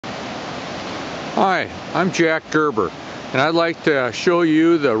Hi, I'm Jack Gerber, and I'd like to show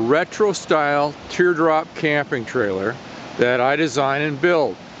you the retro style teardrop camping trailer that I design and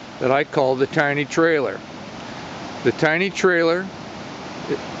build, that I call the Tiny Trailer. The Tiny Trailer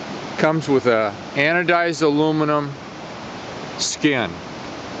comes with a anodized aluminum skin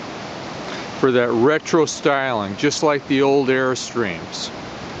for that retro styling, just like the old Airstreams.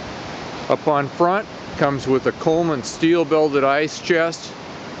 Up on front comes with a Coleman steel belted ice chest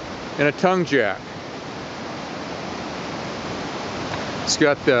and a tongue jack. It's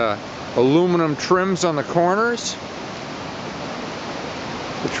got the aluminum trims on the corners.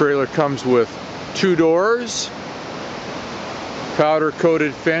 The trailer comes with 2 doors, powder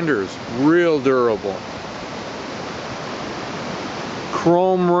coated fenders, real durable,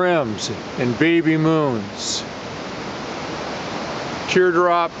 chrome rims and baby moons,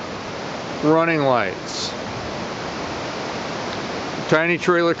 teardrop running lights. The Tiny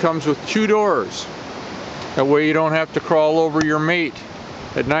Trailer comes with 2 doors. That way you don't have to crawl over your mate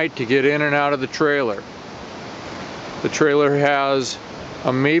at night to get in and out of the trailer. The trailer has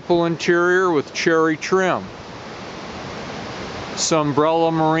a maple interior with cherry trim,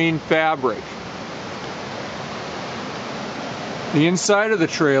 Sunbrella marine fabric. The inside of the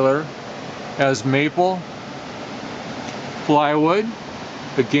trailer has maple, plywood.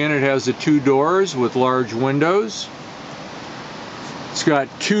 Again, it has the 2 doors with large windows. It's got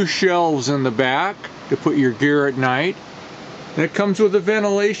 2 shelves in the back to put your gear at night. And it comes with a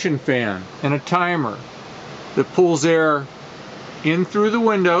ventilation fan and a timer that pulls air in through the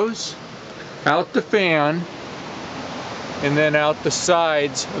windows, out the fan, and then out the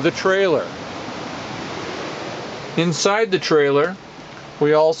sides of the trailer. Inside the trailer,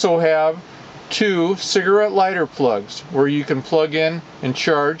 we also have 2 cigarette lighter plugs where you can plug in and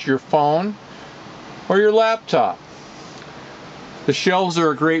charge your phone or your laptop. The shelves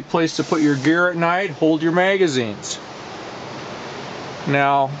are a great place to put your gear at night, hold your magazines.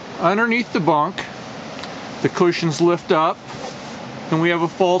 Now, underneath the bunk, the cushions lift up and we have a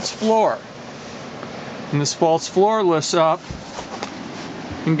false floor. And this false floor lifts up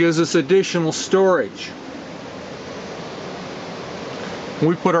and gives us additional storage.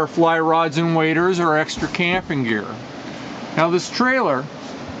 We put our fly rods and waders or extra camping gear. Now this trailer,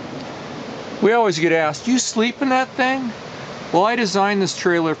 we always get asked, do you sleep in that thing? Well, I designed this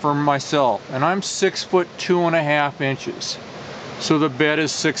trailer for myself, and I'm 6 foot 2.5 inches. So the bed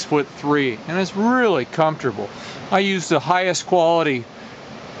is 6 foot 3, and it's really comfortable. I use the highest quality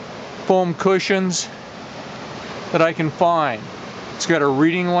foam cushions that I can find. It's got a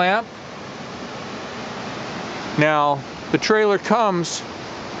reading lamp. Now, the trailer comes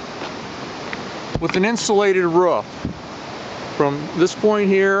with an insulated roof. From this point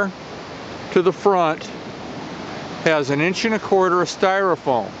here to the front, has 1.25 inches of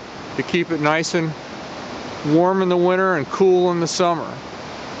styrofoam to keep it nice and warm in the winter and cool in the summer.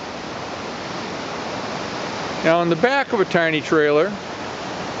 Now in the back of a Tiny Trailer,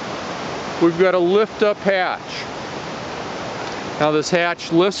 we've got a lift up hatch. Now this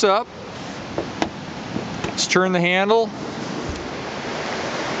hatch lifts up. Let's turn the handle,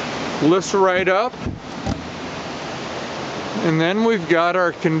 lifts right up, and then we've got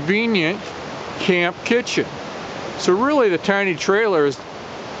our convenient camp kitchen. So really the Tiny Trailer is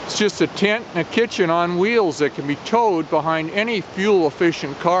just a tent and a kitchen on wheels that can be towed behind any fuel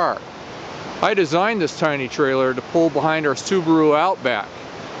efficient car. I designed this Tiny Trailer to pull behind our Subaru Outback,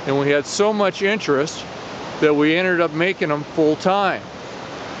 and we had so much interest that we ended up making them full time.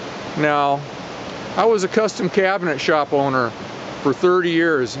 Now, I was a custom cabinet shop owner for 30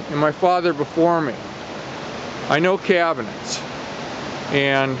 years, and my father before me. I know cabinets,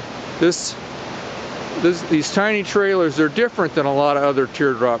 and these Tiny Trailers are different than a lot of other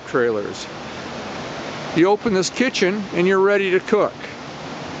teardrop trailers. You open this kitchen and you're ready to cook.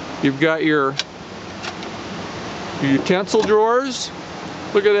 You've got your utensil drawers.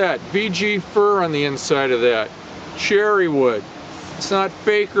 Look at that, VG fur on the inside of that. Cherry wood. It's not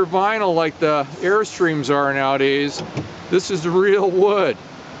fake or vinyl like the Airstreams are nowadays. This is real wood.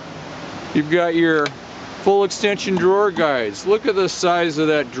 You've got your full extension drawer guides. Look at the size of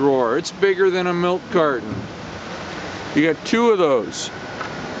that drawer. It's bigger than a milk carton. You got 2 of those.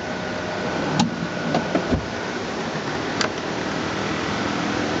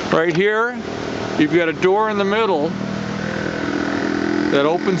 Right here, you've got a door in the middle that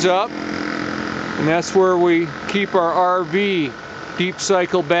opens up, and that's where we keep our RV deep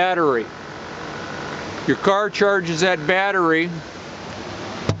cycle battery. Your car charges that battery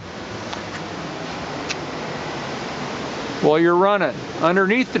while you're running.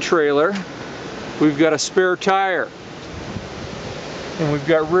 Underneath the trailer, we've got a spare tire. And we've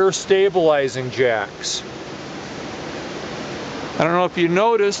got rear stabilizing jacks. I don't know if you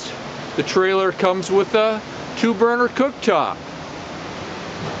noticed, the trailer comes with a 2-burner cooktop.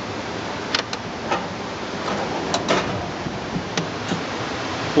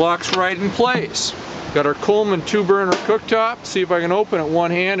 Locks right in place. Got our Coleman 2-burner cooktop. See if I can open it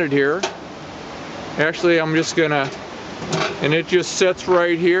one-handed here. Actually, I'm just gonna, and it just sets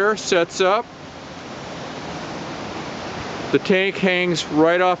right here, sets up. The tank hangs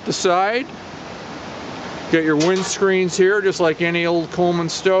right off the side. Got your windscreens here, just like any old Coleman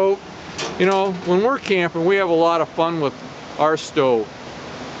stove. You know, when we're camping, we have a lot of fun with our stove.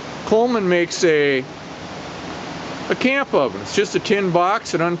 Coleman makes a camp oven. It's just a tin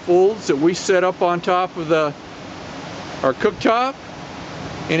box that unfolds that we set up on top of our cooktop.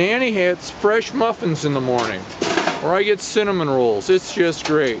 And Annie gets fresh muffins in the morning, or I get cinnamon rolls. It's just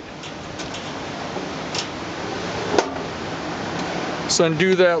great. So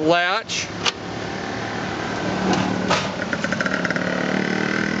undo that latch.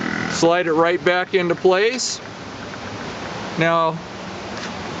 Slide it right back into place. Now,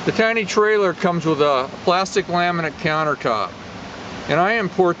 the tiny trailer comes with a plastic laminate countertop. And I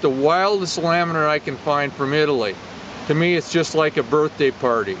import the wildest laminate I can find from Italy. To me, it's just like a birthday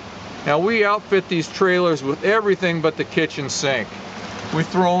party. Now, we outfit these trailers with everything but the kitchen sink. We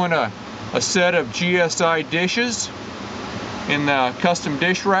throw in a set of GSI dishes in the custom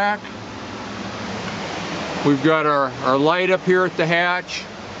dish rack. We've got our light up here at the hatch.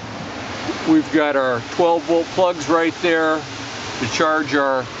 We've got our 12-volt plugs right there to charge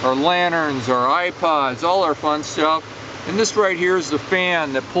our lanterns, our iPods, all our fun stuff. And this right here is the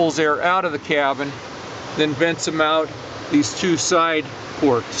fan that pulls air out of the cabin, then vents them out these 2 side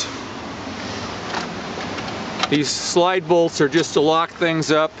ports. These slide bolts are just to lock things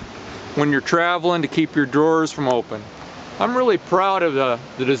up when you're traveling, to keep your drawers from open. I'm really proud of the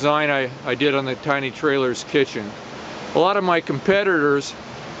design I did on the tiny trailer's kitchen. A lot of my competitors,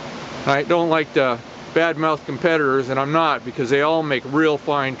 I don't like to badmouth competitors, and I'm not, because they all make real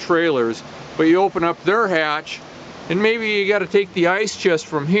fine trailers, but you open up their hatch and maybe you got to take the ice chest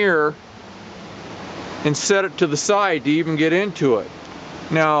from here and set it to the side to even get into it.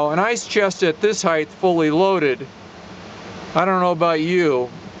 Now, an ice chest at this height, fully loaded, I don't know about you,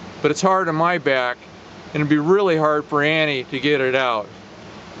 but it's hard on my back, and it'd be really hard for Annie to get it out.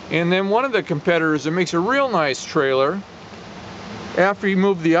 And then one of the competitors that makes a real nice trailer, after you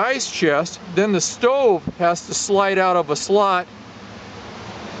move the ice chest, then the stove has to slide out of a slot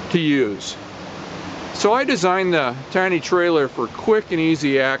to use. So I designed the tiny trailer for quick and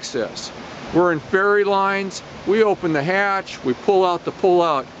easy access. We're in ferry lines, we open the hatch, we pull out the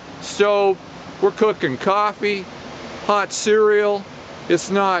pull-out stove, we're cooking coffee, hot cereal. It's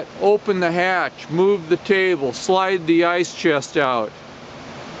not open the hatch, move the table, slide the ice chest out,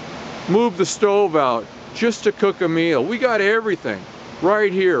 move the stove out, just to cook a meal. We got everything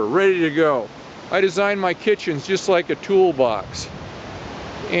right here, ready to go. I designed my kitchens just like a toolbox.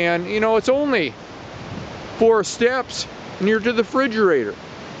 And you know, it's only 4 steps and you're to the refrigerator.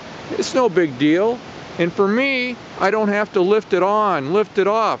 It's no big deal. And for me, I don't have to lift it on, lift it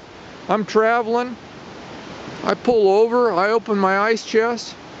off. I'm traveling, I pull over, I open my ice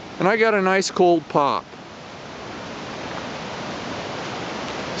chest, and I got a nice cold pop.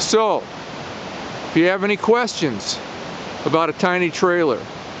 So, if you have any questions about a tiny trailer,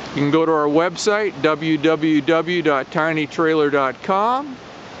 you can go to our website, www.tinytrailer.com.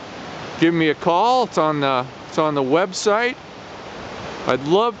 Give me a call, it's on the website. I'd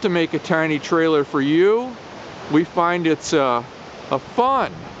love to make a tiny trailer for you. We find it's a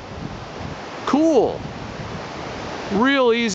fun, cool, real easy